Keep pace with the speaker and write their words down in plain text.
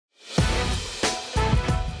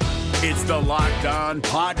It's the Locked On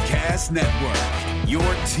Podcast Network, your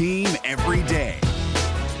team every day.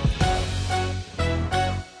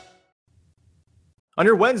 On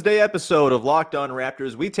your Wednesday episode of Locked On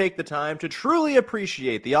Raptors, we take the time to truly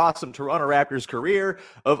appreciate the awesome Toronto Raptors career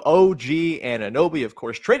of OG Anunoby, of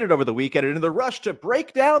course, traded over the weekend. And in the rush to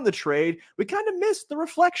break down the trade, we kind of missed the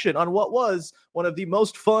reflection on what was one of the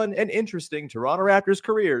most fun and interesting Toronto Raptors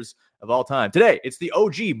careers of all time. Today, it's the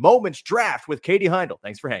OG Moments Draft with Katie Heindl.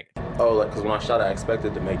 Thanks for hanging. Oh, because when I shot, I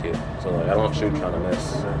expected to make it. So, I don't shoot trying to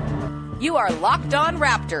miss. You are Locked On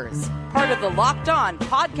Raptors, part of the Locked On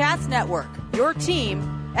Podcast Network, your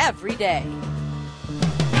team every day.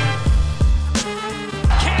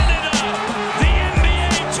 Canada, the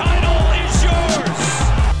NBA title is yours.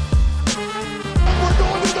 We're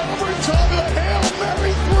going to the overtime of the Hail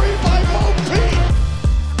Mary 3 by Mo Pete.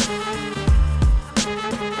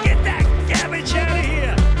 Get that garbage out of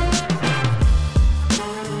here.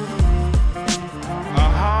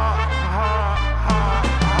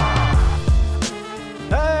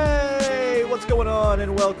 Hey, what's going on?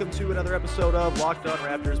 And welcome to another episode of Locked On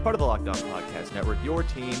Raptors, part of the Locked On Podcast Network, your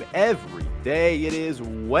team every day. It is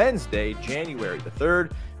Wednesday, January the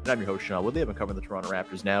 3rd. And I'm your host, Sean Woodley. I've been covering the Toronto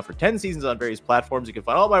Raptors now for 10 seasons on various platforms. You can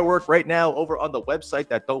find all my work right now over on the website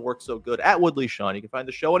that don't work so good at Woodley Sean. You can find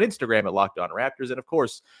the show on Instagram at Locked On Raptors. And of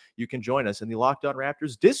course, you can join us in the Locked On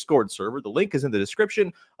Raptors Discord server. The link is in the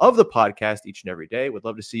description of the podcast each and every day. Would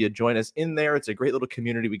love to see you join us in there. It's a great little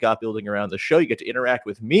community we got building around the show. You get to interact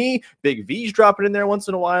with me. Big V's dropping in there once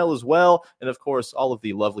in a while as well. And of course, all of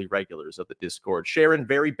the lovely regulars of the Discord sharing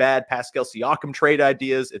very bad Pascal Siakam trade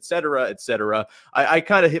ideas, etc., etc. I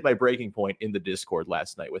kind of hit my breaking point in the Discord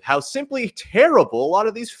last night with how simply terrible a lot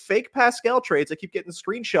of these fake Pascal trades that keep getting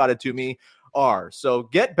screenshotted to me are. So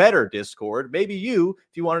get better, Discord. Maybe you,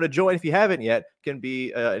 if you wanted to join, if you haven't yet, can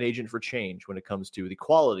be an agent for change when it comes to the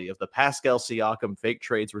quality of the Pascal Siakam fake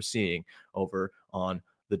trades we're seeing over on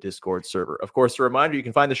the Discord server. Of course, a reminder, you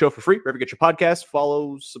can find the show for free wherever you get your podcasts.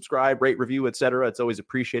 Follow, subscribe, rate, review, etc. It's always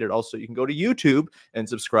appreciated. Also, you can go to YouTube and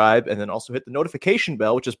subscribe, and then also hit the notification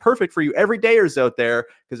bell, which is perfect for you everydayers out there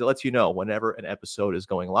because it lets you know whenever an episode is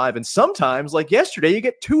going live. And sometimes, like yesterday, you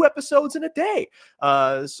get 2 episodes in a day.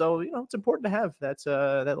 So, it's important to have that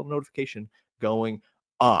little notification going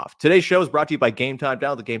off. Today's show is brought to you by Game Time.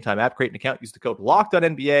 Download the Game Time app, create an account, use the code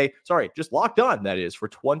LOCKEDONNBA. Sorry, just Locked On, that is, for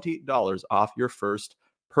 $20 off your first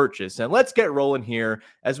purchase. And let's get rolling here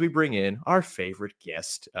as we bring in our favorite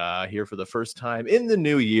guest here for the first time in the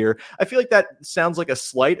new year. I feel like that sounds like a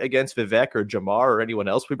slight against Vivek or Jamar or anyone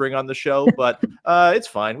else we bring on the show, but it's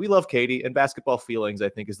fine. We love Katie, and basketball feelings, I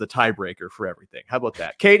think, is the tiebreaker for everything. How about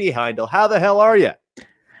that? Katie Heindl, how the hell are you?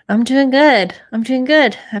 I'm doing good.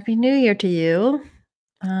 Happy New Year to you.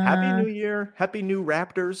 Happy New Year. Happy New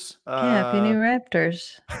Raptors. Happy New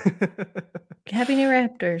Raptors. Happy New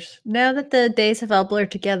Raptors. Now that the days have all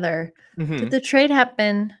blurred together, did the trade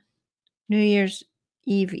happen New Year's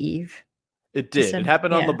Eve? It did. It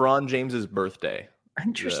happened on LeBron James's birthday.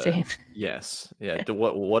 Interesting. Yes. Yeah.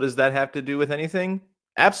 What does that have to do with anything?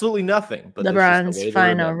 Absolutely nothing. But LeBron's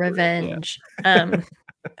final revenge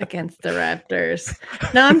against the Raptors.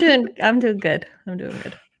 No, I'm doing good.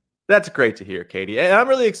 That's great to hear, Katie. And I'm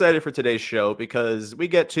really excited for today's show because we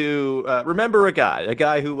get to remember a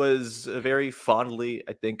guy who was very fondly,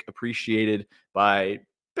 I think, appreciated by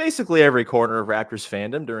basically every corner of Raptors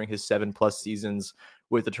fandom during his 7+ seasons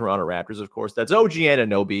with the Toronto Raptors. Of course, that's OG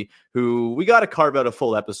Anunoby, who we got to carve out a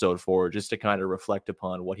full episode for just to kind of reflect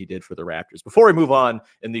upon what he did for the Raptors. Before we move on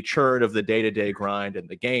in the churn of the day-to-day grind and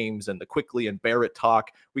the games and the Quickly and Barrett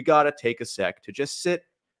talk, we got to take a sec to just sit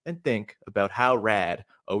and think about how rad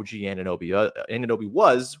OG Anunoby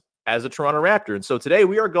was as a Toronto Raptor. And so today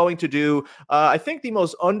we are going to do, I think, the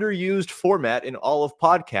most underused format in all of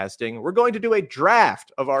podcasting. We're going to do a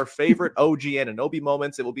draft of our favorite OG Anunoby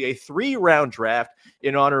moments. It will be a 3-round draft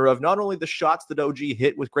in honor of not only the shots that OG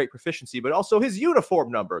hit with great proficiency, but also his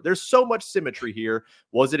uniform number. There's so much symmetry here.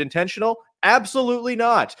 Was it intentional? Absolutely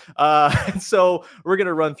not. So we're going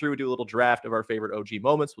to run through, do a little draft of our favorite OG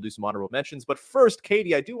moments. We'll do some honorable mentions. But first,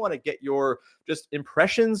 Katie, I do want to get your just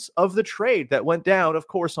impressions of the trade that went down, of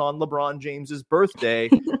course, on LeBron James's birthday.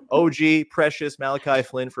 OG, Precious, Malachi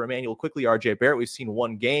Flynn for Emmanuel Quickly, RJ Barrett. We've seen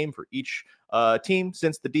one game for each team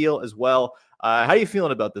since the deal as well. How are you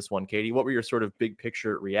feeling about this one, Katie? What were your sort of big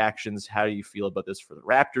picture reactions? How do you feel about this for the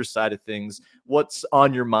Raptors side of things? What's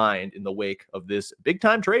on your mind in the wake of this big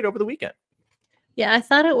time trade over the weekend? Yeah, I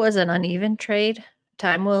thought it was an uneven trade.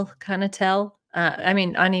 Time will kind of tell.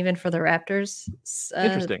 Uneven for the Raptors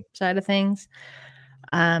side of things.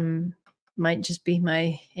 Might just be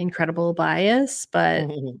my incredible bias,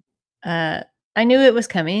 but I knew it was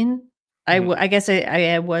coming. I guess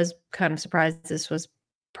I was kind of surprised this was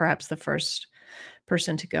perhaps the first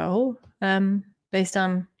person to go, based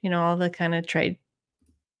on, all the kind of trade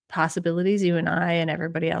possibilities you and I and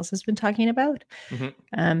everybody else has been talking about.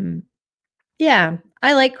 Yeah,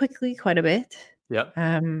 I like Quickly quite a bit. Yep.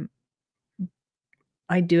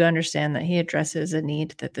 I do understand that he addresses a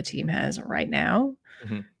need that the team has right now.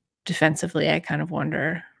 Defensively, I kind of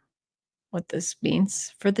wonder what this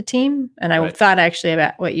means for the team. And I thought actually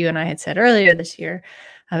about what you and I had said earlier this year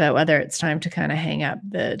about whether it's time to kind of hang up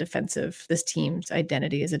this team's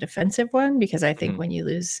identity as a defensive one, because I think when you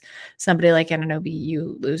lose somebody like Anunoby,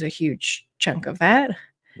 you lose a huge chunk of that.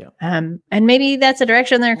 Yeah. And maybe that's a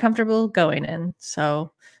direction they're comfortable going in.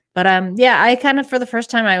 So, but I kind of, for the first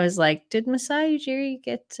time, I was like, did Masai Ujiri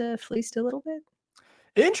get fleeced a little bit?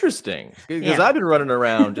 Interesting, because I've been running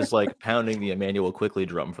around just like pounding the Emmanuel Quickly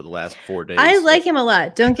drum for the last 4 days. I like him a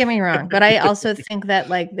lot. Don't get me wrong, but I also think that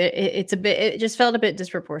like it just felt a bit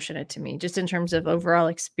disproportionate to me, just in terms of overall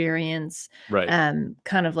experience, right?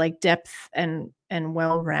 Kind of like depth and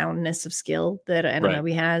well-roundedness of skill that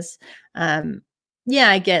Anunoby has. Yeah,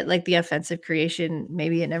 I get like the offensive creation.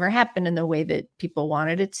 Maybe it never happened in the way that people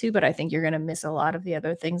wanted it to, but I think you're going to miss a lot of the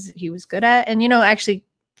other things that he was good at. And actually,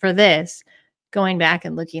 for this, going back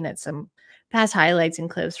and looking at some past highlights and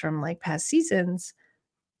clips from like past seasons,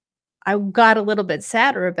 I got a little bit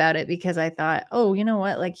sadder about it, because I thought, oh, you know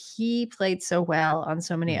what? Like, he played so well on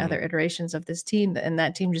so many other iterations of this team, and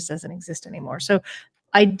that team just doesn't exist anymore. So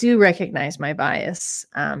I do recognize my bias.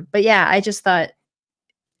 But yeah, I just thought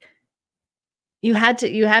you have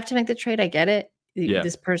to make the trade. I get it. Yeah.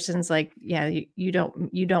 This person's like, you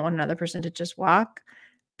don't want another person to just walk.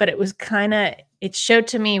 But it was it showed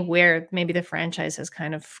to me where maybe the franchise has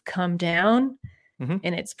kind of come down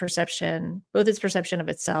in its perception, both its perception of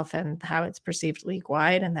itself and how it's perceived league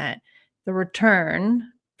wide, and that the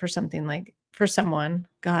return for someone,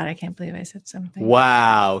 God, I can't believe I said something.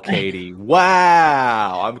 Wow, Katie.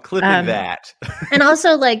 Wow. I'm clipping that. And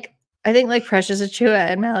also, like, I think like Precious Achua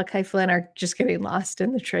and Malachi Flynn are just getting lost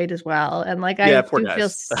in the trade as well. And like, I do feel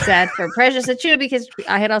sad for Precious Achua, because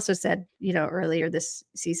I had also said, earlier this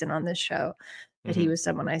season on this show that he was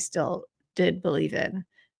someone I still did believe in,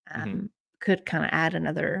 could kind of add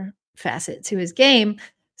another facet to his game.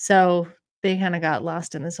 So they kind of got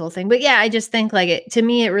lost in this whole thing. But yeah, I just think like to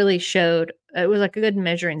me, it really showed, it was like a good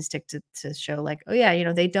measuring stick to show like, oh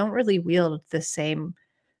yeah, they don't really wield the same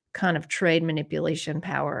kind of trade manipulation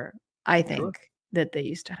power, I think, that they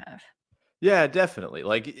used to have. Yeah, definitely.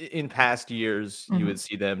 Like in past years, you would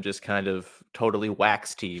see them just kind of totally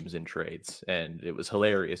wax teams in trades, and it was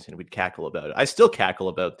hilarious, and we'd cackle about it. I still cackle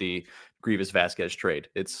about the Grievous Vasquez trade.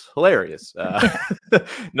 It's hilarious.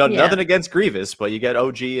 Nothing against Grievous, but you get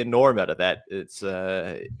OG and Norm out of that.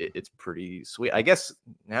 It's pretty sweet. I guess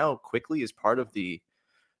now Quickly is part of the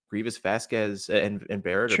Grievous Vasquez and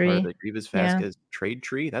Barrett are part of the Grievous Vasquez trade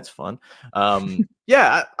tree. That's fun.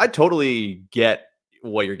 Yeah, I totally get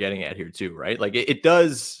what you're getting at here too, right? Like it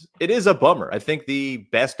is a bummer. I think the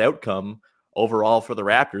best outcome overall for the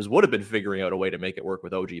Raptors would have been figuring out a way to make it work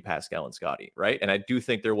with OG, Pascal, and Scotty, right? And I do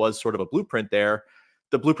think there was sort of a blueprint there.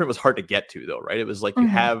 The blueprint was hard to get to though, right? It was like you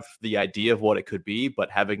have the idea of what it could be, but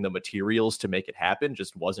having the materials to make it happen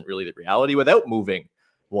just wasn't really the reality without moving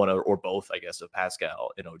one or both, I guess, of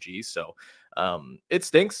Pascal and OG. So it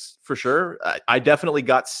stinks for sure. I definitely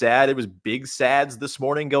got sad. It was big sads this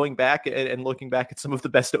morning going back and looking back at some of the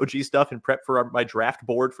best OG stuff in prep for my draft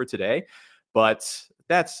board for today. But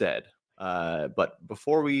that said, but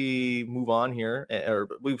before we move on here,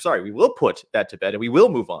 we will put that to bed and we will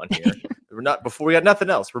move on here. Before we got nothing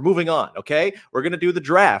else. We're moving on. Okay. We're going to do the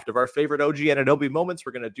draft of our favorite OG and Anunoby moments.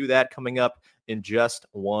 We're going to do that coming up in just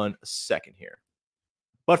 1 second here.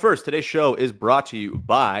 But first, today's show is brought to you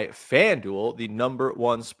by FanDuel, the #1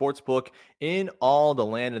 sportsbook in all the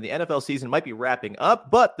land. And the NFL season might be wrapping up,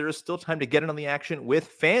 but there is still time to get in on the action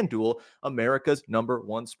with FanDuel, America's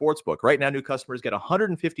 #1 sportsbook. Right now, new customers get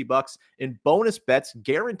 $150 in bonus bets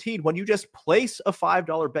guaranteed when you just place a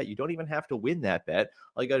 $5 bet. You don't even have to win that bet.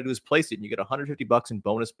 All you got to do is place it, and you get $150 in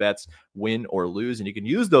bonus bets, win or lose. And you can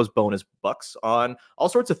use those bonus bucks on all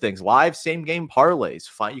sorts of things. Live same-game parlays.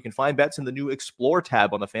 You can find bets in the new Explore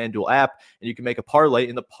tab on the FanDuel app, and you can make a parlay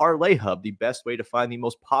in the Parlay Hub, the best way to find the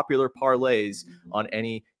most popular parlays on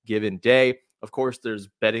any given day. Of course, there's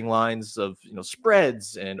betting lines of,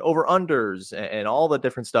 spreads and over-unders and all the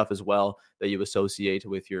different stuff as well that you associate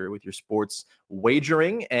with your sports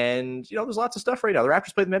wagering. And, there's lots of stuff right now. The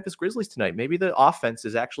Raptors play the Memphis Grizzlies tonight. Maybe the offense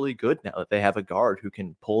is actually good now that they have a guard who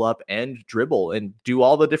can pull up and dribble and do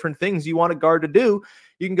all the different things you want a guard to do.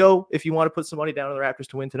 You can go, if you want to put some money down on the Raptors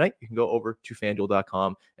to win tonight, you can go over to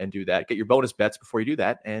FanDuel.com and do that. Get your bonus bets before you do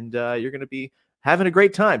that, and you're going to be having a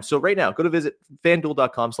great time. So right now, go to visit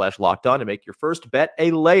FanDuel.com/LockedOn to make your first bet a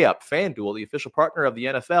layup. FanDuel, the official partner of the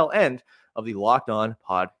NFL and of the Locked On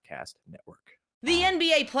Podcast Network. The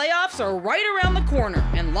NBA playoffs are right around the corner,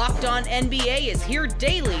 and Locked On NBA is here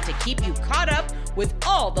daily to keep you caught up with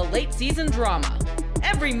all the late season drama.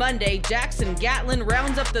 Every Monday, Jackson Gatlin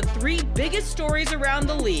rounds up the 3 biggest stories around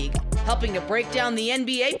the league, helping to break down the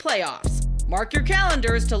NBA playoffs. Mark your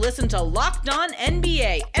calendars to listen to Locked On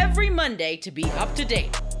NBA every Monday to be up to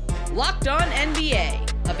date. Locked On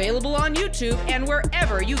NBA, available on YouTube and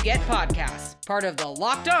wherever you get podcasts. Part of the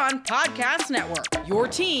Locked On Podcast Network, your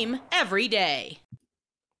team every day.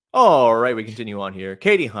 All right, we continue on here.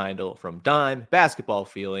 Katie Heindl from Dime Basketball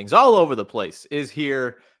Feelings all over the place is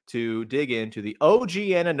here to dig into the OG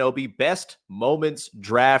Anunoby Best Moments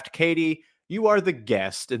Draft. Katie, you are the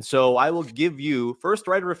guest, and so I will give you first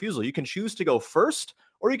right of refusal. You can choose to go first,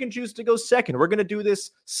 or you can choose to go second. We're going to do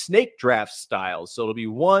this snake draft style, so it'll be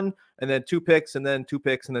 1, and then 2 picks, and then 2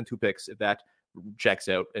 picks, and then 2 picks, if that checks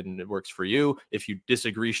out and it works for you. If you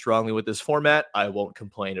disagree strongly with this format, I won't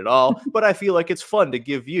complain at all, but I feel like it's fun to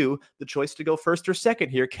give you the choice to go first or second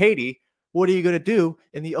here. Katie, what are you going to do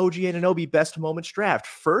in the OG Anunoby Best Moments Draft,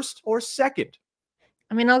 first or second?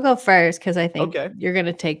 I mean, I'll go first because I think you're going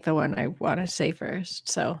to take the one I want to say first.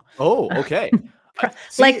 So, okay.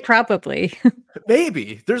 Probably.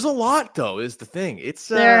 Maybe. There's a lot, though, is the thing.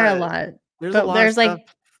 There are a lot. There's like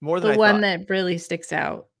more than the one that really sticks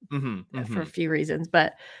out for a few reasons.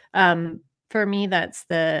 But for me, that's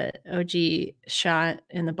the OG shot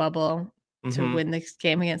in the bubble to win this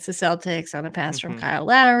game against the Celtics on a pass from Kyle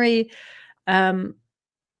Lowry.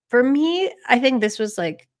 For me, I think this was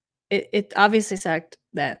like, it obviously sucked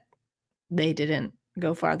that they didn't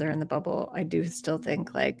go farther in the bubble. I do still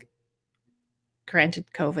think, like, granted,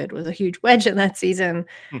 COVID was a huge wedge in that season,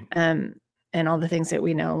 and all the things that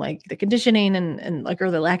we know, like the conditioning and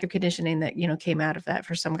or the lack of conditioning that, came out of that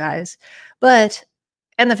for some guys. But,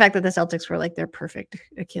 and the fact that the Celtics were like their perfect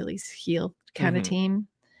Achilles heel kind of team.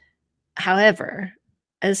 However,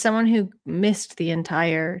 as someone who missed the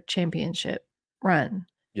entire championship run,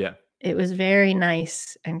 it was very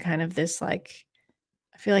nice and kind of this, like,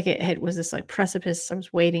 I feel like it was this like precipice I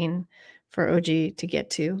was waiting for OG to get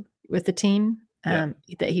to with the team that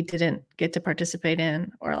he didn't get to participate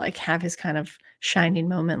in or like have his kind of shining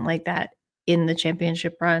moment like that in the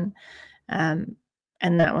championship run. And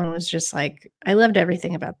that one was just like, I loved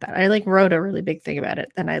everything about that. I like wrote a really big thing about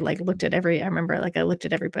it. Then I like looked at I remember like I looked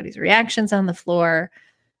at everybody's reactions on the floor,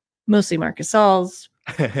 mostly Marc Gasol's,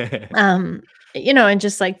 and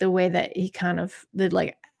just like the way that he kind of the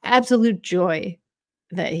like absolute joy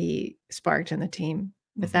that he sparked in the team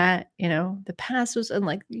with that, the pass was, and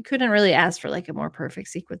like, you couldn't really ask for like a more perfect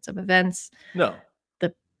sequence of events. No,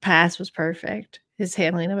 the pass was perfect. His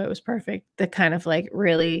handling of it was perfect. The kind of like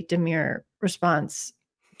really demure response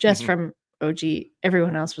just from OG,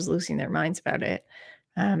 everyone else was losing their minds about it.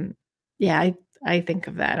 I think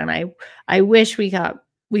of that. And I wish we got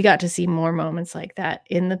to see more moments like that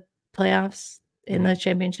in the playoffs, in the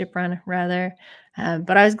championship run rather.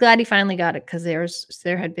 But I was glad he finally got it, because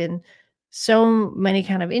there had been so many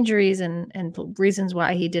kind of injuries and reasons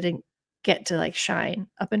why he didn't get to like shine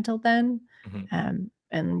up until then.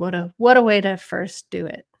 And what a way to first do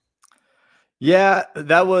it. Yeah,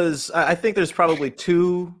 that was, I think there's probably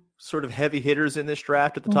 2 sort of heavy hitters in this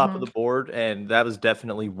draft at the top of the board, and that was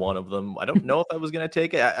definitely one of them. I don't know if I was going to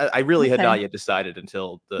take it. I really had not yet decided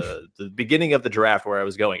until the beginning of the draft where I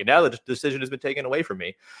was going, and now the decision has been taken away from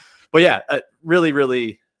me. But yeah, really,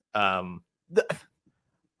 really, I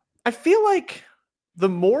feel like the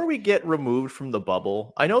more we get removed from the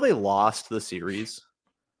bubble, I know they lost the series.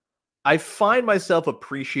 I find myself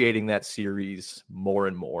appreciating that series more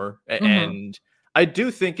and more. And I do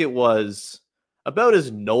think it was about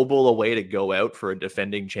as noble a way to go out for a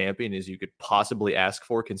defending champion as you could possibly ask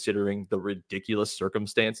for, considering the ridiculous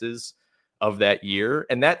circumstances of that year.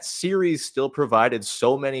 And that series still provided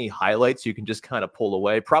so many highlights you can just kind of pull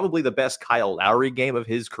away. Probably the best Kyle Lowry game of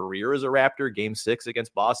his career as a Raptor, Game 6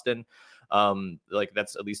 against Boston. Like,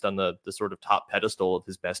 that's at least on the sort of top pedestal of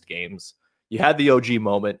his best games. You had the OG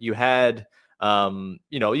moment. You had,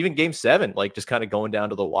 even Game 7, like just kind of going down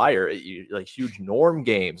to the wire. Like huge Norm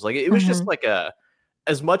games. Like it was just like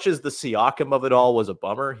as much as the Siakam of it all was a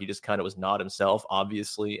bummer, he just kind of was not himself,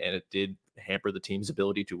 obviously, and it did hamper the team's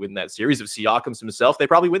ability to win that series. If Siakam's himself, they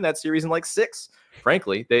probably win that series in like 6.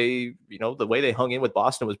 Frankly, the way they hung in with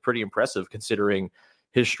Boston was pretty impressive considering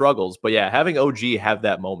his struggles. But yeah, having OG have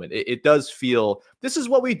that moment, it does feel this is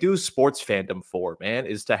what we do sports fandom for, man,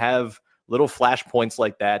 is to have little flashpoints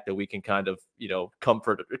like that we can kind of,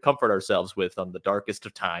 comfort ourselves with on the darkest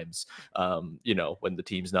of times, when the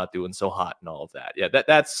team's not doing so hot and all of that. Yeah,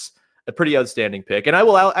 that's a pretty outstanding pick. And I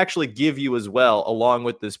will actually give you as well, along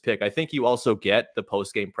with this pick, I think you also get the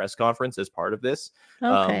post-game press conference as part of this,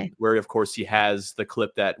 where, of course, he has the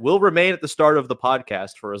clip that will remain at the start of the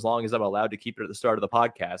podcast for as long as I'm allowed to keep it at the start of the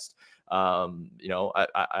podcast.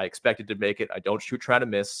 I expected to make it. I don't try to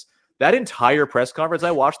miss. That entire press conference, I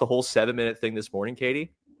watched the whole 7-minute thing this morning,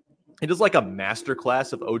 Katie. It is like a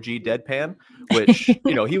masterclass of OG deadpan, which,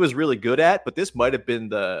 he was really good at, but this might have been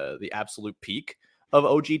the absolute peak of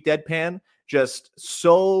OG deadpan. Just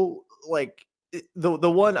so like the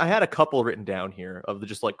one, I had a couple written down here of the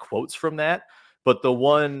just like quotes from that, but the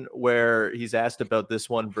one where he's asked about this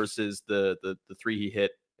one versus the 3 he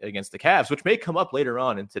hit against the Cavs, which may come up later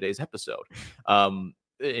on in today's episode,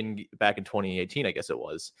 back in 2018, I guess it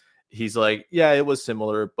was. He's like, yeah, it was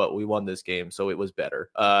similar, but we won this game, so it was better.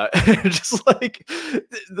 Just like,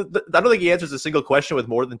 I don't think he answers a single question with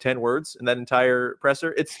more than 10 words in that entire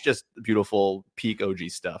presser. It's just beautiful peak OG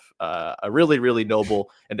stuff. A really, really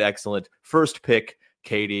noble and excellent first pick,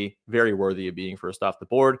 Katie. Very worthy of being first off the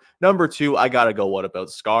board. Number 2, I gotta go. What about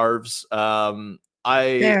scarves? I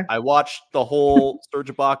watched the whole Serge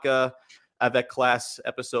Ibaka Avec Class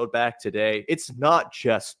episode back today. It's not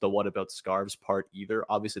just the what about scarves part either.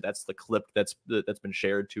 Obviously, that's the clip that's been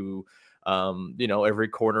shared to every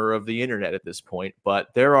corner of the internet at this point. But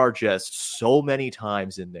there are just so many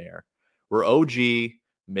times in there where OG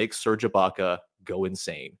makes Serge Ibaka go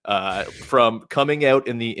insane. From coming out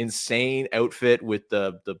in the insane outfit with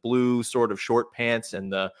the blue sort of short pants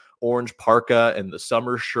and the orange parka and the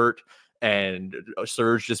summer shirt, and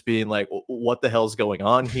Serge just being like, what the hell's going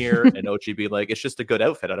on here? And OG being like, it's just a good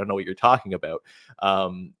outfit. I don't know what you're talking about.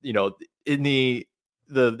 In they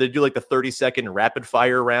do like the 30-second rapid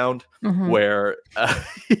fire round where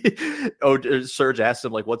Serge asks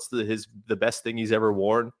him like, what's the best thing he's ever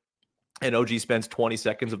worn? And OG spends 20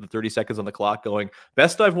 seconds of the 30 seconds on the clock going,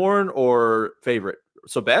 best I've worn or favorite?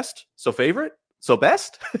 So best? So favorite? So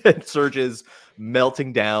best? And Serge is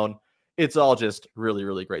melting down. It's all just really,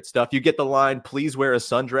 really great stuff. You get the line, please wear a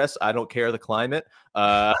sundress. I don't care the climate.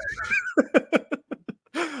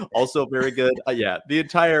 Also very good. The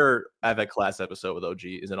entire Avec Class episode with OG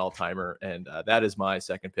is an all-timer, and that is my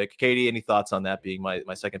second pick. Katie, any thoughts on that being my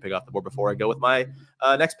second pick off the board before I go with my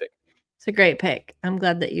next pick? It's a great pick. I'm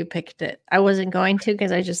glad that you picked it. I wasn't going to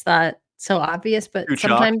because I just thought so obvious, but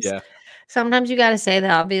sometimes you got to say the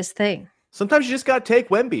obvious thing. Sometimes you just got to take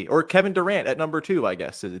Wemby or Kevin Durant at number 2, I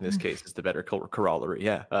guess, in this case, is the better corollary.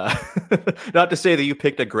 Yeah. Not to say that you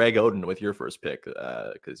picked a Greg Oden with your first pick,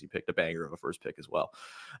 because you picked a banger of a first pick as well.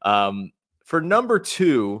 For number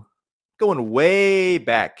 2, going way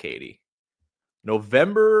back, Katie,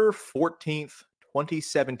 November 14th,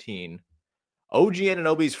 2017, OG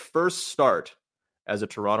Anunoby's first start as a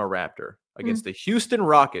Toronto Raptor against the Houston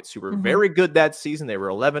Rockets, who were very good that season. They were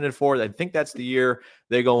 11-4. I think that's the year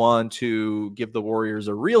they go on to give the Warriors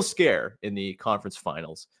a real scare in the conference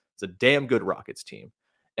finals. It's a damn good Rockets team.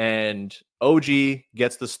 And OG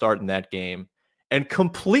gets the start in that game and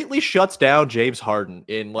completely shuts down James Harden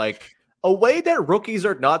in like a way that rookies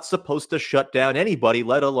are not supposed to shut down anybody,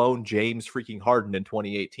 let alone James freaking Harden in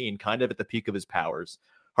 2018, kind of at the peak of his powers.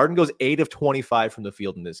 Harden goes 8 of 25 from the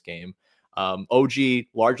field in this game. OG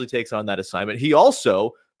largely takes on that assignment. He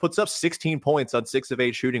also puts up 16 points on 6 of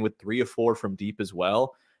 8 shooting with 3 of 4 from deep as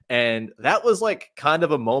well. And that was like kind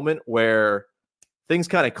of a moment where things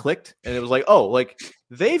kind of clicked. And it was like, oh, like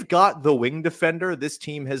they've got the wing defender this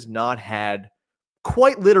team has not had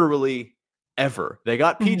quite literally ever. They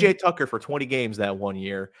got PJ Tucker for 20 games that one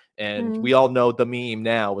year. And we all know the meme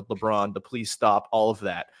now with LeBron, the please stop, all of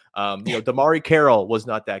that. Damari Carroll was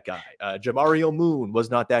not that guy. Jamario Moon was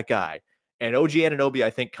not that guy. And OG Anunoby, I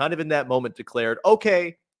think, kind of in that moment declared,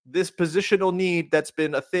 okay, this positional need that's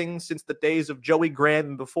been a thing since the days of Joey Graham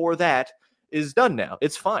and before that is done now.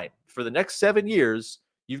 It's fine. For the next 7 years,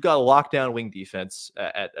 you've got a lockdown wing defense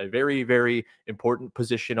at a very, very important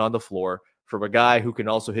position on the floor from a guy who can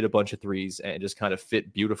also hit a bunch of threes and just kind of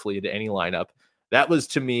fit beautifully into any lineup. That was,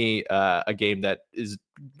 to me, a game that is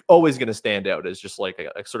always going to stand out as just like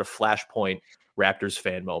a sort of flashpoint Raptors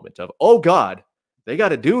fan moment of, oh, God, they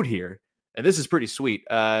got a dude here. And this is pretty sweet.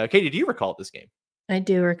 Katie, do you recall this game? I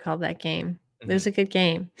do recall that game. It was a good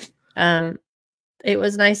game. It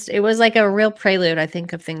was nice. It was like a real prelude, I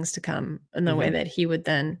think, of things to come in the way that he would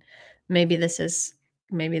then maybe this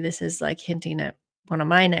is like hinting at one of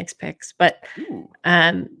my next picks. But just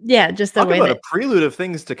the Talk way about that a prelude of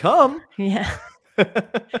things to come. Yeah.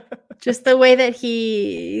 Just the way that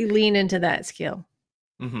he leaned into that skill.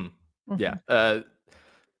 Yeah.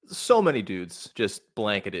 So many dudes just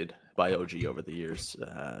blanketed by OG over the years.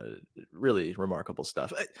 Really remarkable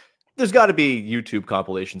stuff. There's got to be YouTube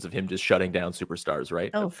compilations of him just shutting down superstars, right?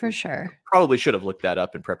 Oh, for sure. Probably should have looked that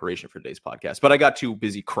up in preparation for today's podcast, but I got too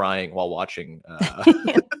busy crying while watching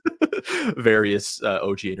various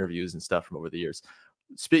OG interviews and stuff from over the years.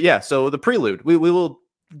 So the prelude, we will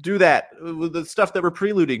do that. The stuff that we're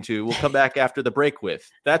preluding to, we'll come back after the break with.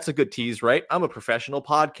 That's a good tease, right? I'm a professional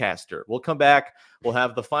podcaster. We'll come back. We'll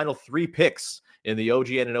have the final 3 picks in the OG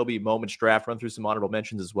Anunoby Moments draft, run through some honorable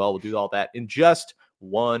mentions as well. We'll do all that in just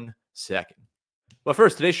 1 second. But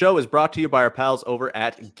first, today's show is brought to you by our pals over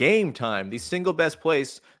at Game Time, the single best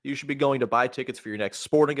place you should be going to buy tickets for your next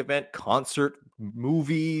sporting event, concert,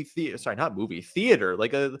 theater,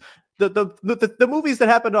 like the movies that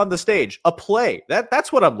happened on the stage, a play.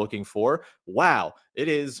 That's what I'm looking for. Wow, it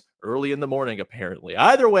is early in the morning, apparently.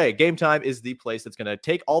 Either way, Game Time is the place that's going to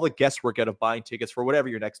take all the guesswork out of buying tickets for whatever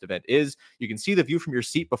your next event is. You can see the view from your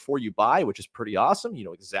seat before you buy, which is pretty awesome. You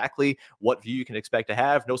know exactly what view you can expect to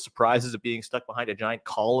have. No surprises of being stuck behind a giant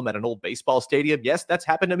column at an old baseball stadium. Yes, that's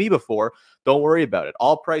happened to me before. Don't worry about it.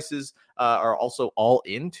 All prices are also all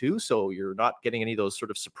in too, so you're not getting any of those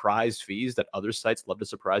sort of surprise fees that other sites love to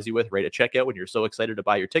surprise you with right at checkout when you're so excited to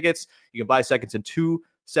buy your tickets. You can buy seconds in 2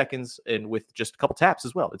 seconds and with just a couple taps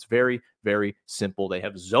as well. It's very, very simple. They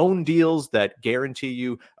have zone deals that guarantee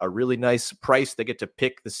you a really nice price. They get to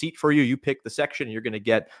pick the seat for you. You pick the section, and you're going to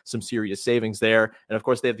get some serious savings there. And of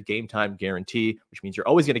course, they have the Game Time guarantee, which means you're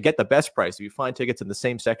always going to get the best price. If you find tickets in the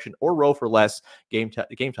same section or row for less, Game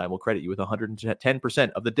Time will credit you with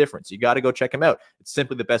 110% of the difference. You got to go check them out. It's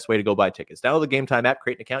simply the best way to go buy tickets. Download the Game Time app,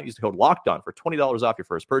 create an account, use the code LOCKEDON for $20 off your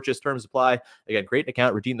first purchase. Terms apply. Again, create an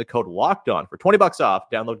account, redeem the code LOCKEDON for $20 off.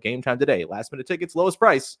 Download Game Time today. Last minute tickets, lowest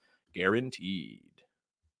price, guaranteed.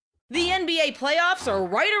 The NBA playoffs are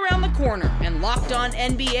right around the corner, and Locked On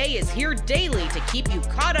NBA is here daily to keep you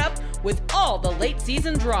caught up with all the late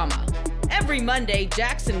season drama. Every Monday,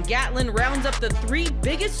 Jackson Gatlin rounds up the 3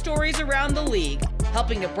 biggest stories around the league,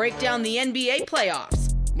 helping to break down the NBA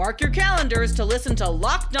playoffs. Mark your calendars to listen to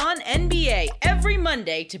Locked On NBA every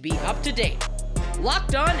Monday to be up to date.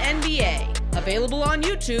 Locked On NBA, available on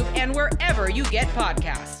YouTube and wherever you get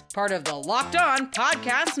podcasts. Part of the Locked On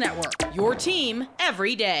Podcast Network, your team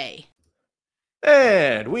every day.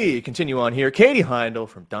 And we continue on here. Katie Heindl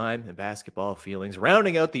from Dime and Basketball Feelings,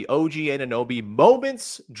 rounding out the OG Anunoby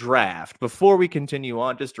Moments draft. Before we continue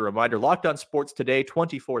on, just a reminder, Locked On Sports Today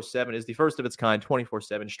 24/7 is the first of its kind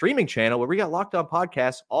 24/7 streaming channel where we got Locked On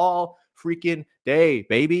podcasts all freaking day,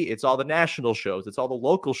 baby. It's all the national shows. It's all the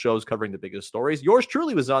local shows covering the biggest stories. Yours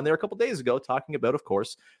truly was on there a couple days ago talking about, of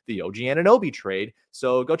course, the OG Anunoby trade.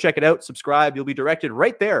 So go check it out. Subscribe. You'll be directed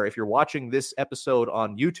right there. If you're watching this episode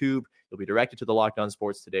on YouTube, you'll be directed to the Locked On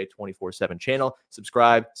Sports Today 24/7 channel.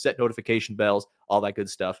 Subscribe, set notification bells, all that good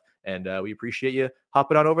stuff. And we appreciate you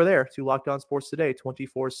hopping on over there to Locked On Sports Today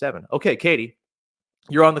 24/7. Okay, Katie,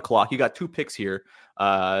 you're on the clock. You got 2 picks here.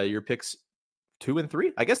 Your picks 2 and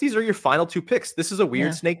 3. I guess these are your final 2 picks. This is a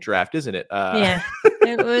weird snake draft, isn't it? Yeah,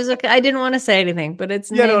 it was okay. I didn't want to say anything, but it's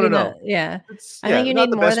no. I think you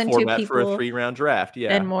need more than 2 people for a 3-round draft.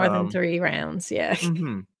 Yeah, and more than 3 rounds. Yeah.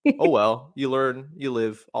 Oh well, you learn, you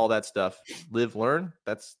live, all that stuff. Live, learn.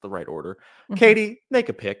 That's the right order. Katie, make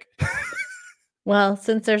a pick. Well,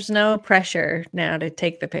 since there's no pressure now to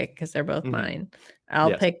take the pick because they're both mine,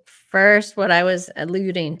 I'll pick first what I was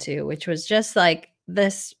alluding to, which was just like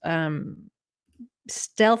this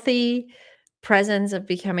stealthy presence of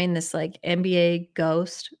becoming this like NBA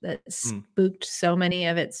ghost that spooked so many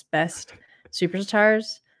of its best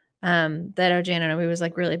superstars that OG Anunoby was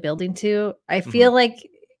like really building to. I feel like,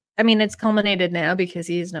 I mean, it's culminated now because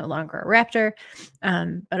he's no longer a Raptor,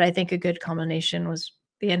 but I think a good culmination was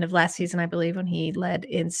the end of last season, I believe, when he led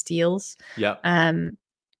in steals. Yeah.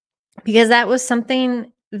 Because that was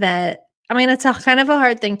something that, I mean, it's a kind of a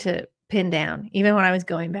hard thing to pin down. Even when I was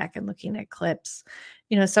going back and looking at clips,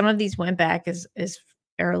 you know, some of these went back as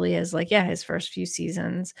early as like, his first few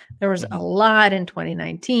seasons. There was a lot in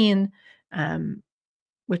 2019,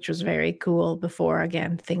 which was very cool before,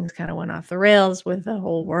 again, things kind of went off the rails with the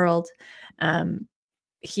whole world.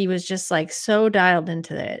 He was just like so dialed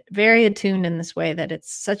into it, very attuned in this way that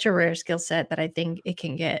it's such a rare skill set that I think it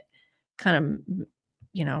can get kind of,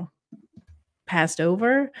 you know, passed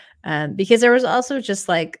over, because there was also just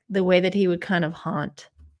like the way that he would kind of haunt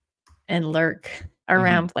and lurk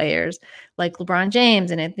around players like LeBron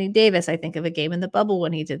James and Anthony Davis. I think of a game in the bubble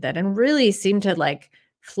when he did that and really seemed to like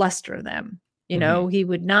fluster them. You know, he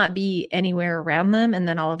would not be anywhere around them and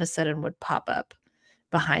then all of a sudden would pop up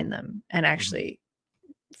behind them and actually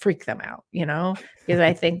freak them out, you know, because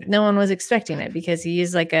I think no one was expecting it because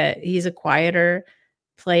he's a quieter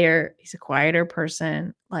player. He's a quieter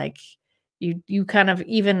person. Like you kind of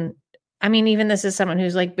even this is someone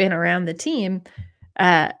who's like been around the team.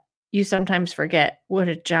 You sometimes forget what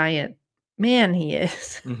a giant man he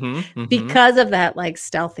is because of that like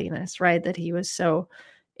stealthiness, right? That he was so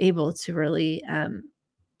able to really,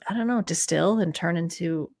 distill and turn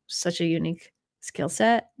into such a unique skill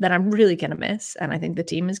set that I'm really going to miss. And I think the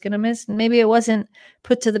team is going to miss. And maybe it wasn't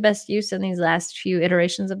put to the best use in these last few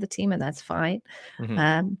iterations of the team, and that's fine.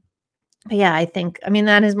 But yeah, I think,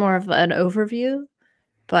 that is more of an overview,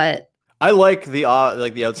 but I like the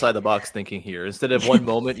outside the box thinking here. Instead of one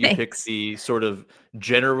moment you pick the sort of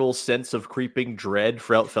general sense of creeping dread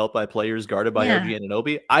felt by players guarded by OG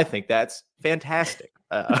Anunoby. I think that's fantastic.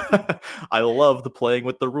 I love the playing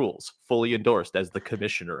with the rules, fully endorsed as the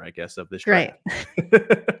commissioner, I guess, of this draft.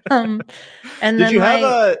 And did then you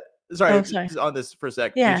have sorry on this for a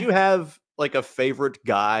sec? Yeah. Did you have like a favorite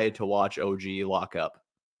guy to watch OG lock up?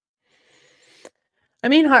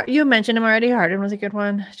 You mentioned him already. Harden was a good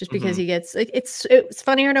one, just because he gets like it's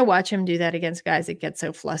funnier to watch him do that against guys that get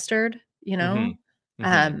so flustered, you know,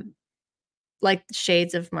 like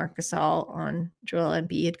shades of Marc Gasol on Joel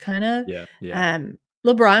Embiid, kind of. Yeah.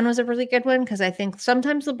 LeBron was a really good one because I think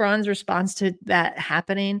sometimes LeBron's response to that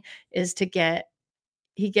happening is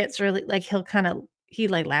he gets really like he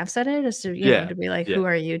like laughs at it as to, to be like, who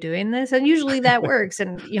are you doing this? And usually that works.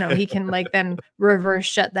 And, he can like then reverse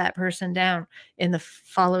shut that person down in the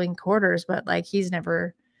following quarters. But like, he'd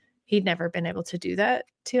never been able to do that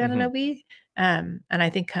to Anunoby. And I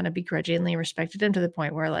think kind of begrudgingly respected him to the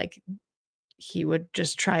point where like, he would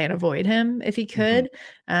just try and avoid him if he could.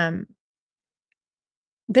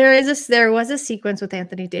 There was a sequence with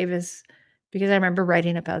Anthony Davis because I remember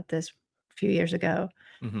writing about this a few years ago.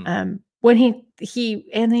 When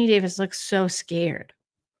Anthony Davis looks so scared,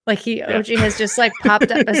 like OG has just like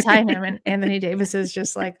popped up beside him, and Anthony Davis is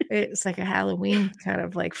just like, it's like a Halloween kind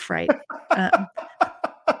of like fright.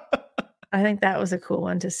 I think that was a cool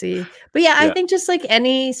one to see. But I think just like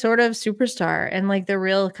any sort of superstar and like the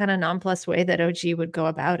real kind of nonplussed way that OG would go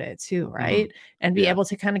about it too, right? And be able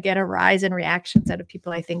to kind of get a rise in reactions out of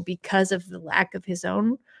people, I think, because of the lack of his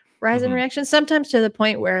own rise in reactions, sometimes to the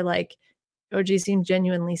point where like OG seemed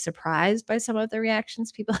genuinely surprised by some of the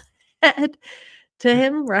reactions people had to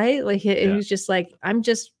him, right? Like it was just like,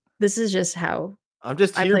 this is just how I'm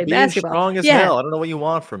just I here play being basketball. strong as hell. I don't know what you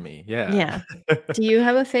want from me. Yeah. Do you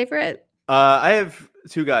have a favorite? I have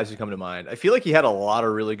two guys who come to mind. I feel like he had a lot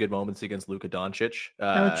of really good moments against Luka Doncic.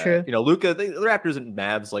 True. Luka, the Raptors and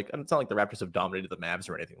Mavs, like, it's not like the Raptors have dominated the Mavs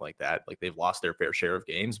or anything like that. Like, they've lost their fair share of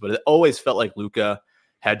games, but it always felt like Luka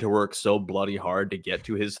had to work so bloody hard to get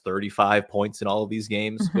to his 35 points in all of these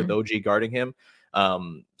games with OG guarding him.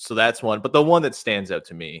 So that's one. But the one that stands out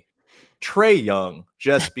to me, Trae Young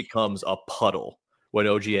just becomes a puddle when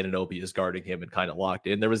OG Anunoby is guarding him and kind of locked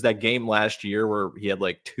in. There was that game last year where he had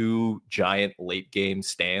like two giant late game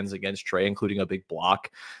stands against Trae, including a big block.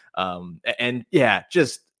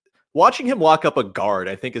 Just watching him lock up a guard,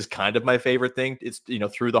 I think, is kind of my favorite thing. It's,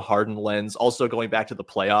 through the Harden lens. Also going back to the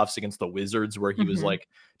playoffs against the Wizards where he was like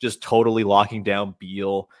just totally locking down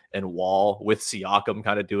Beal and Wall, with Siakam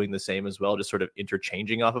kind of doing the same as well, just sort of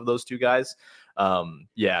interchanging off of those two guys.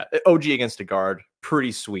 OG against a guard,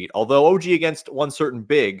 pretty sweet. Although OG against one certain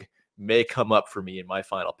big may come up for me in my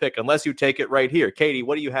final pick, unless you take it right here. Katie,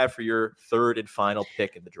 what do you have for your third and final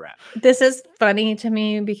pick in the draft? This is funny to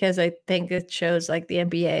me because I think it shows like the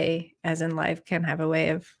NBA, as in life, can have a way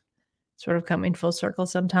of sort of coming full circle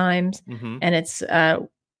sometimes. And it's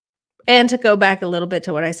and to go back a little bit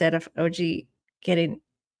to what I said of OG getting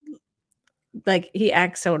like, he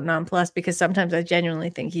acts so nonplussed because sometimes I genuinely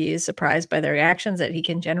think he is surprised by the reactions that he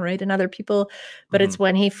can generate in other people. But it's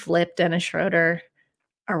when he flipped Dennis Schroeder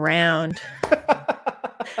around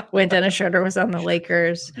when Dennis Schroeder was on the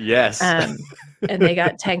Lakers. Yes. And they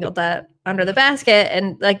got tangled up under the basket.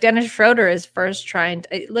 And like Dennis Schroeder is first trying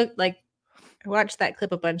to, it looked like, I watched that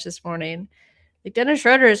clip a bunch this morning. Like Dennis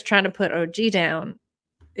Schroeder is trying to put OG down,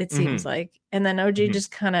 it seems like. And then OG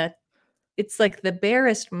just kind of, it's like the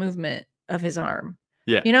barest movement of his arm.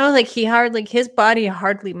 Yeah. Like his body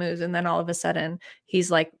hardly moves. And then all of a sudden he's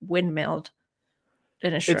like windmilled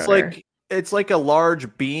Dennis Schroeder. It's like a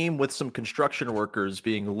large beam with some construction workers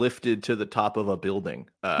being lifted to the top of a building.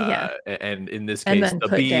 And in this And case, then the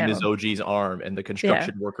put beam is down. OG's arm, and the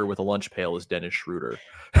construction worker with a lunch pail is Dennis Schroeder.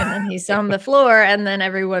 And then he's on the floor, and then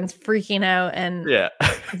everyone's freaking out and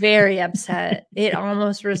very upset. It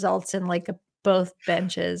almost results in like both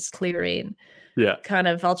benches clearing kind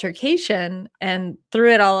of altercation. And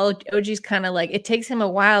through it all, OG's kind of like, it takes him a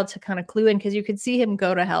while to kind of clue in, because you could see him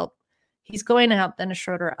go to help. He's going to help Dennis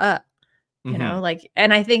Schroeder up. You know, like,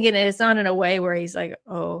 and I think it's not in a way where he's like,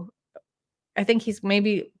 oh, I think he's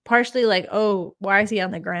maybe partially like, oh, why is he on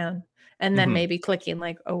the ground? And then maybe clicking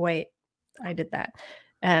like, oh, wait, I did that.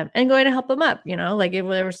 And going to help him up, you know, like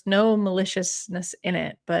there was no maliciousness in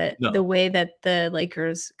it, but the way that the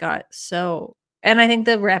Lakers got so, and I think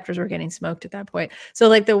the Raptors were getting smoked at that point. So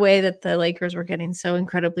like the way that the Lakers were getting so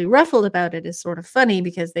incredibly ruffled about it is sort of funny,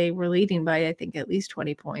 because they were leading by, I think, at least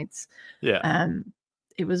 20 points.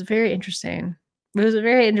 It was very interesting. It was a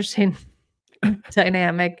very interesting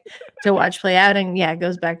dynamic to watch play out. And it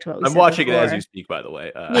goes back to what we said watching before. it as you speak, by the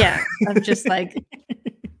way. I'm just like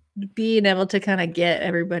being able to kind of get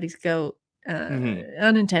everybody's goat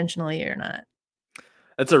unintentionally or not.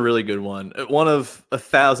 That's a really good one. One of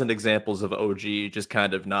 1,000 examples of OG just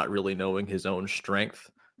kind of not really knowing his own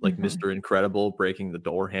strength, like Mr. Incredible breaking the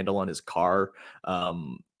door handle on his car.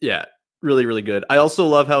 Really, really good. I also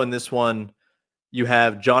love how in this one, you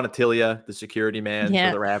have John Attilia, the security man for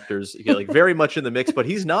the Raptors, like very much in the mix, but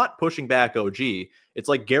he's not pushing back OG. It's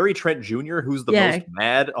like Gary Trent Jr., who's the most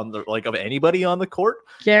mad on the of anybody on the court.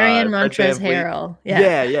 Gary and Montrezl Harrell.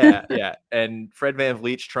 Yeah. And Fred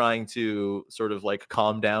VanVleet trying to sort of like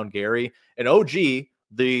calm down Gary. And OG,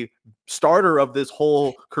 the starter of this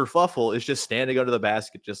whole kerfuffle, is just standing under the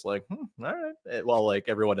basket, just like, all right, while like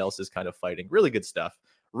everyone else is kind of fighting. Really good stuff.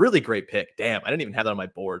 Really great pick. Damn, I didn't even have that on my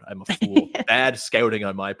board. I'm a fool. Bad scouting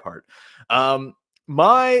on my part.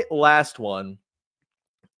 My last one.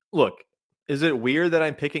 Look, is it weird that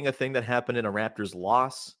I'm picking a thing that happened in a Raptors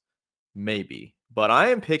loss? Maybe. But I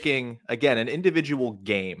am picking, again, an individual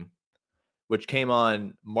game, which came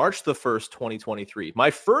on March the 1st, 2023.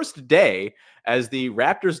 My first day as the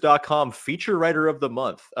Raptors.com feature writer of the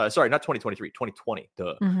month. Sorry, not 2023, 2020.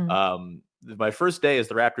 Duh. My first day as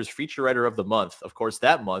the Raptors feature writer of the month. Of course,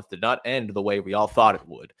 that month did not end the way we all thought it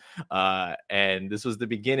would. And this was the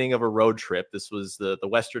beginning of a road trip. This was the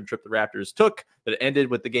Western trip the Raptors took that ended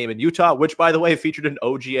with the game in Utah, which, by the way, featured an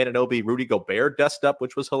OG Anunoby Rudy Gobert dust up,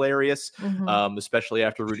 which was hilarious, especially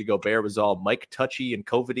after Rudy Gobert was all Mike Touchy and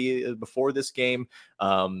COVID-y before this game.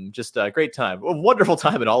 Just a great time. A wonderful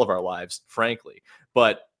time in all of our lives, frankly.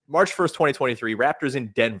 But March 1st, 2023, Raptors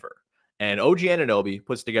in Denver. And OG Anunoby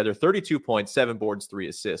puts together 32 points, 7 boards, 3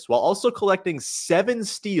 assists, while also collecting 7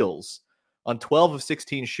 steals on 12 of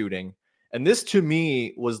 16 shooting. And this, to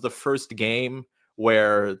me, was the first game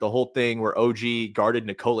where the whole thing where OG guarded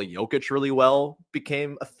Nikola Jokic really well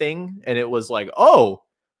became a thing. And it was like, oh,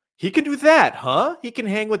 he can do that, huh? He can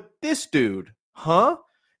hang with this dude, huh?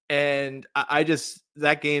 And I just,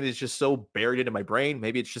 that game is just so buried into my brain.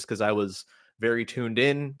 Maybe it's just because I was very tuned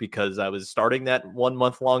in because I was starting that 1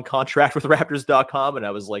 month long contract with Raptors.com and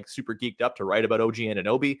I was like super geeked up to write about OG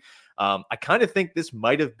Anunoby. I kind of think this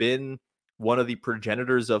might have been one of the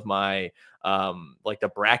progenitors of my like the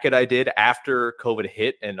bracket I did after COVID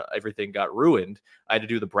hit and everything got ruined. I had to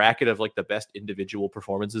do the bracket of like the best individual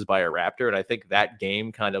performances by a Raptor, and I think that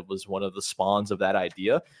game kind of was one of the spawns of that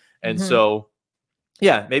idea. And so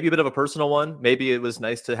yeah, maybe a bit of a personal one. Maybe it was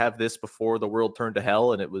nice to have this before the world turned to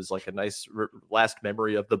hell, and it was like a nice last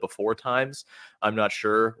memory of the before times. I'm not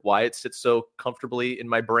sure why it sits so comfortably in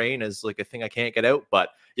my brain as like a thing I can't get out. But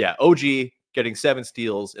yeah, OG getting 7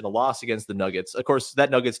 steals in a loss against the Nuggets. Of course, that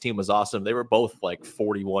Nuggets team was awesome. They were both like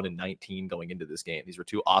 41 and 19 going into this game. These were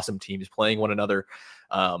two awesome teams playing one another.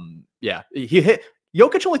 Yeah,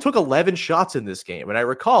 Jokic only took 11 shots in this game, and I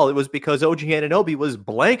recall it was because OG Anunoby was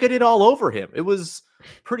blanketed all over him. It was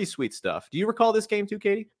pretty sweet stuff. Do you recall this game too,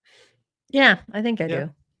 Katie? Yeah, I think I do.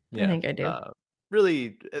 Yeah. I think I do.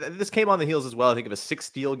 Really, this came on the heels as well, I think, of a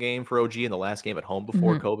 6-steal game for OG in the last game at home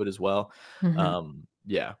before COVID as well.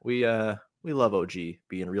 Yeah, we love OG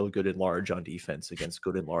being real good and large on defense against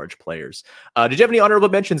good and large players. Did you have any honorable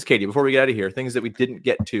mentions, Katie, before we get out of here? Things that we didn't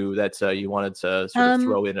get to that you wanted to sort of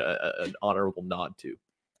throw in an honorable nod to?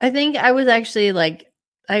 I think I was actually like,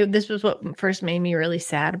 this was what first made me really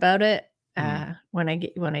sad about it when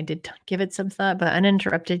I did give it some thought. But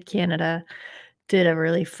Uninterrupted Canada did a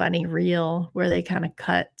really funny reel where they kind of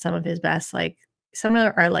cut some of his best, like some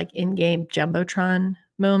are like in-game Jumbotron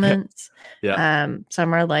moments.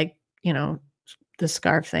 Some are like, you know, the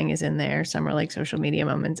scarf thing is in there. Some are like social media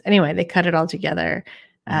moments. Anyway, they cut it all together.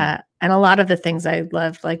 And a lot of the things I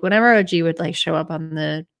loved, like whenever OG would like show up on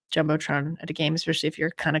the Jumbotron at a game, especially if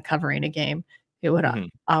you're kind of covering a game, it would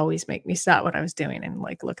always make me stop what I was doing and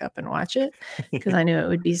like look up and watch it because I knew it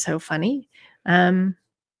would be so funny.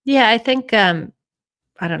 Yeah, I think, I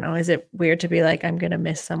don't know, is it weird to be like, I'm going to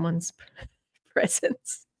miss someone's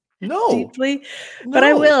presence deeply? No. But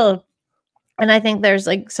I will. And I think there's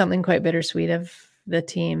like something quite bittersweet of the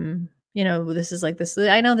team. You know, this is like this.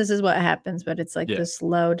 I know this is what happens, but it's like the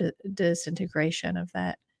slow disintegration of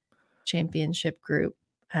that championship group.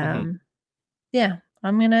 Yeah,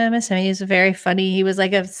 I'm going to miss him. He's very funny. He was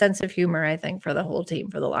like a sense of humor, I think, for the whole team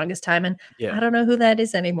for the longest time. And I don't know who that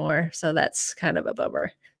is anymore. So that's kind of a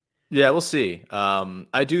bummer. Yeah, we'll see.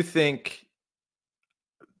 I do think,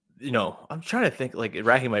 I'm trying to think, like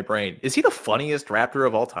racking my brain. Is he the funniest Raptor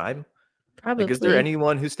of all time? Probably. Like, is there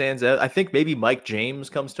anyone who stands out? I think maybe Mike James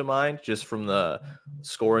comes to mind just from the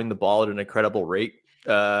scoring the ball at an incredible rate.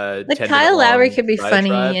 Like Kyle Lowry could be funny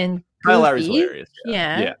and Kyle Lowry's hilarious.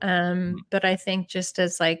 Yeah. But I think just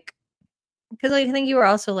as like, because I think you were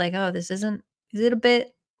also like, oh, is it a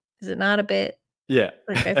bit? Is it not a bit? Yeah.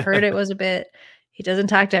 Like I've heard it was a bit. He doesn't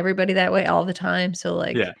talk to everybody that way all the time. So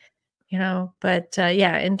like, but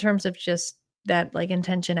in terms of just that like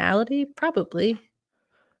intentionality, probably.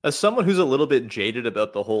 As someone who's a little bit jaded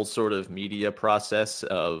about the whole sort of media process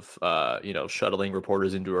of, shuttling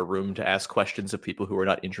reporters into a room to ask questions of people who are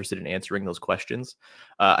not interested in answering those questions,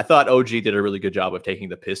 I thought OG did a really good job of taking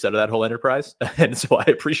the piss out of that whole enterprise. And so I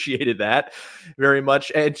appreciated that very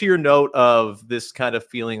much. And to your note of this kind of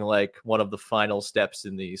feeling like one of the final steps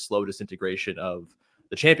in the slow disintegration of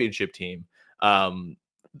the championship team,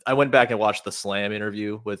 I went back and watched the Slam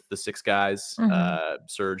interview with the 6 guys,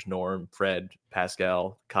 Serge, Norm, Fred,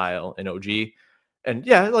 Pascal, Kyle, and OG. And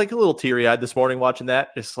yeah, like a little teary-eyed this morning watching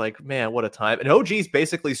that. Just like, man, what a time. And OG's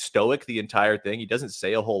basically stoic the entire thing. He doesn't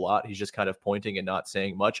say a whole lot. He's just kind of pointing and not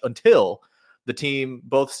saying much until the team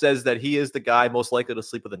both says that he is the guy most likely to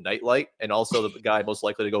sleep with a nightlight and also the guy most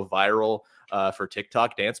likely to go viral for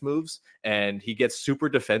TikTok dance moves. And he gets super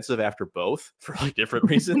defensive after both for like different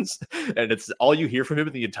reasons. And it's all you hear from him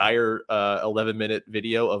in the entire 11-minute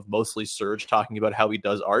video of mostly Serge talking about how he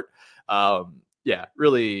does art. Yeah,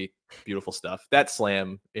 really beautiful stuff. That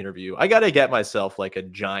Slam interview, I got to get myself like a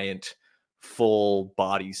giant full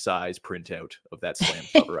body size printout of that Slam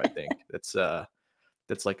cover. I think that's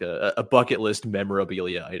like a bucket list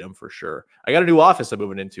memorabilia item for sure. I got a new office I'm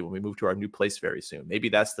moving into when we move to our new place very soon. Maybe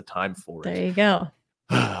that's the time for it. There you go.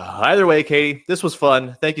 Either way, Katie, this was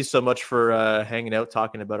fun. Thank you so much for hanging out,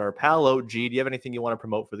 talking about our pal OG. Do you have anything you want to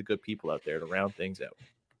promote for the good people out there to round things out?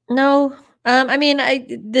 No. I mean,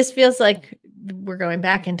 this feels like we're going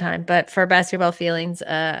back in time, but for Basketball Feelings,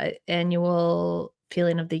 annual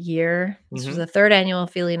Feeling of the Year. This was the 3rd annual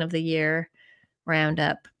Feeling of the Year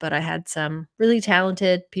roundup, but I had some really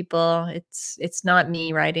talented people. It's not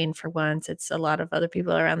me writing for once. It's a lot of other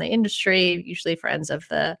people around the industry, usually friends of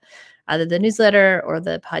either the newsletter or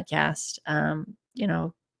the podcast,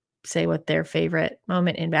 say what their favorite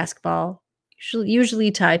moment in basketball,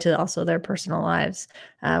 usually tied to also their personal lives,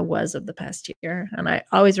 was of the past year. And I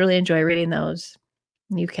always really enjoy reading those.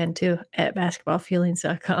 You can too at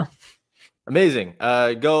basketballfeelings.com. Amazing.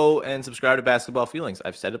 Go and subscribe to Basketball Feelings.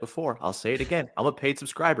 I've said it before. I'll say it again. I'm a paid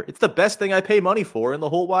subscriber. It's the best thing I pay money for in the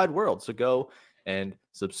whole wide world. So go and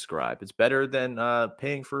subscribe. It's better than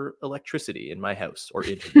paying for electricity in my house or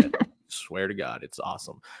internet. Swear to God, it's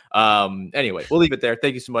awesome. Anyway, we'll leave it there.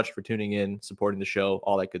 Thank you so much for tuning in, supporting the show,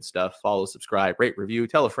 all that good stuff. Follow, subscribe, rate, review,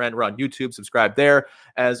 tell a friend. We're on YouTube. Subscribe there.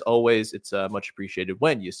 As always, it's much appreciated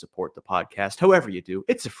when you support the podcast. However you do,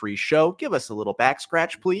 it's a free show. Give us a little back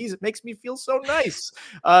scratch, please. It makes me feel so nice.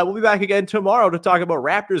 We'll be back again tomorrow to talk about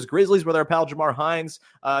Raptors, Grizzlies with our pal Jamar Hines.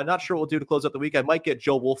 Not sure what we'll do to close out the week. I might get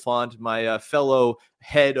Joe Wolfond, my fellow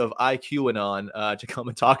head of IQAnon, to come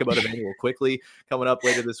and talk about Emmanuel quickly coming up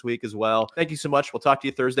later this week as well. Thank you so much. We'll talk to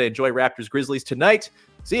you Thursday. Enjoy Raptors Grizzlies tonight.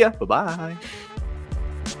 See ya. Bye-bye.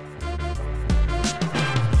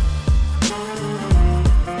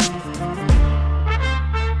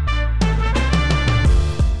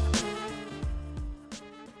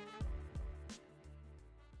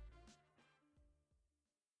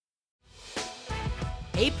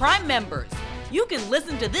 Hey, Prime members, you can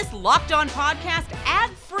listen to this Locked On podcast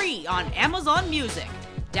ad-free on Amazon Music.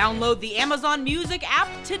 Download the Amazon Music app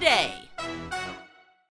today.